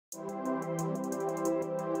ABOT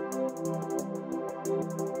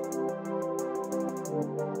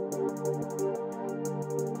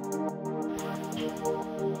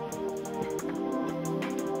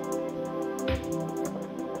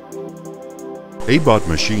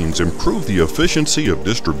machines improve the efficiency of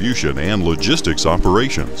distribution and logistics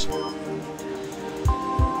operations.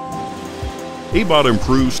 ABOT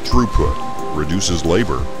improves throughput, reduces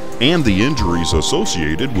labor, and the injuries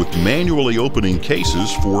associated with manually opening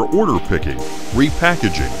cases for order picking,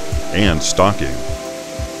 repackaging, and stocking.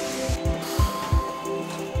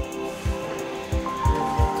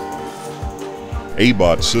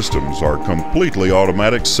 ABOT systems are completely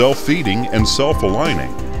automatic self-feeding and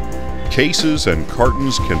self-aligning. Cases and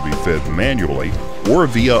cartons can be fed manually or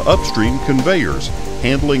via upstream conveyors,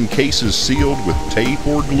 handling cases sealed with tape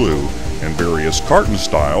or glue and various carton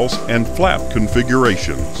styles and flap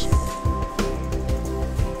configurations.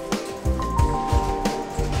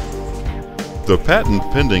 The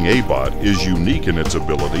patent-pending ABOT is unique in its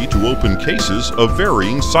ability to open cases of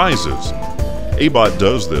varying sizes. ABOT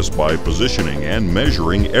does this by positioning and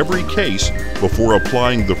measuring every case before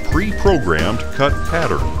applying the pre-programmed cut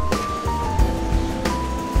pattern.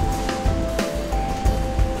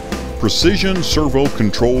 Precision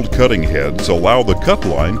servo-controlled cutting heads allow the cut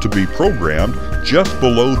line to be programmed just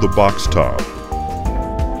below the box top.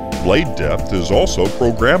 Blade depth is also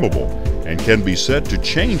programmable and can be set to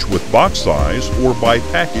change with box size or by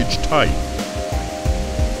package type.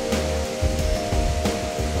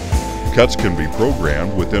 Cuts can be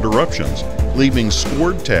programmed with interruptions, leaving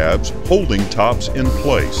scored tabs holding tops in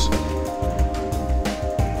place.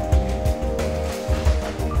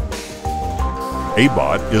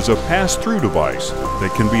 ABOT is a pass-through device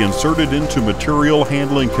that can be inserted into material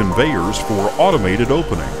handling conveyors for automated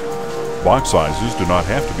opening. Box sizes do not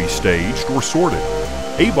have to be staged or sorted.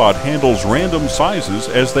 ABOT handles random sizes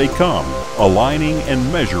as they come, aligning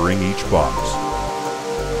and measuring each box.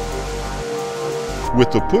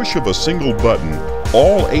 With the push of a single button,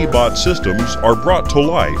 all ABOT systems are brought to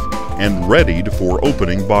life and readied for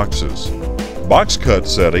opening boxes. Box cut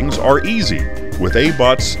settings are easy with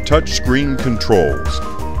ABOT's touchscreen controls.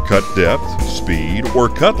 Cut depth, speed, or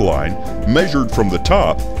cut line measured from the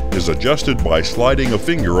top is adjusted by sliding a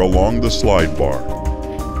finger along the slide bar.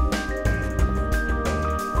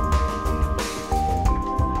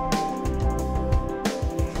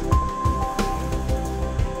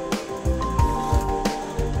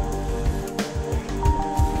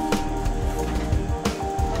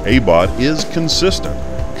 ABOT is consistent,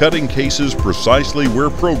 cutting cases precisely where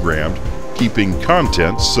programmed, keeping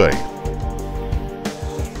contents safe.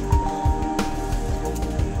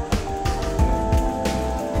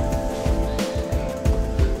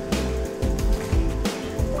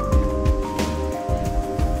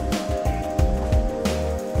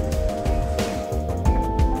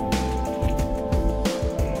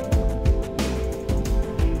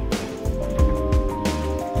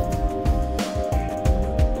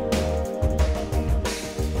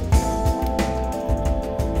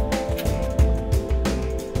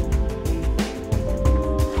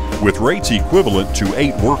 With rates equivalent to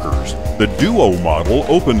 8 workers, the Duo model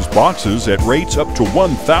opens boxes at rates up to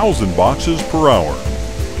 1,000 boxes per hour.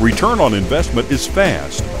 Return on investment is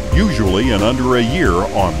fast, usually in under a year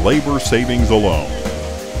on labor savings alone.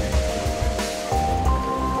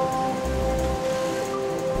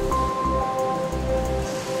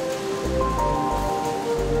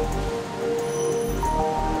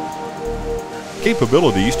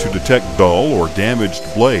 Capabilities to detect dull or damaged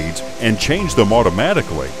blades and change them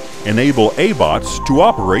automatically enable ABOTs to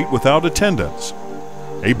operate without attendants.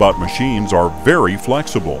 ABOT machines are very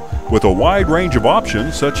flexible, with a wide range of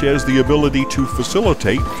options such as the ability to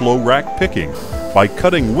facilitate flow rack picking by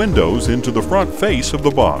cutting windows into the front face of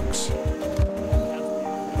the box.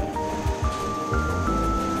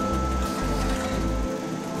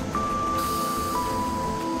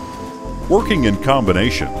 Working in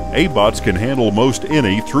combination, ABOTs can handle most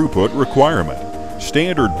any throughput requirement.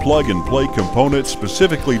 Standard plug-and-play components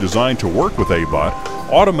specifically designed to work with ABOT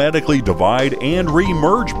automatically divide and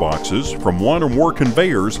re-merge boxes from one or more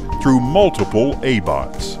conveyors through multiple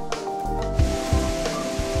ABOTs.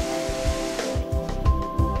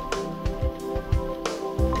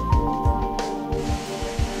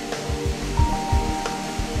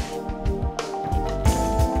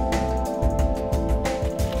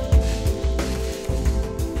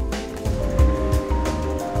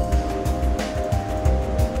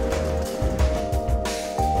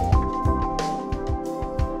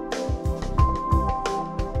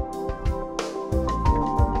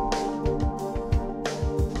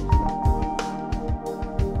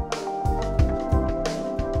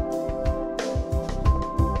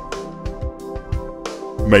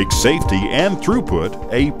 Make safety and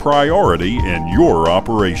throughput a priority in your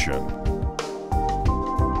operation.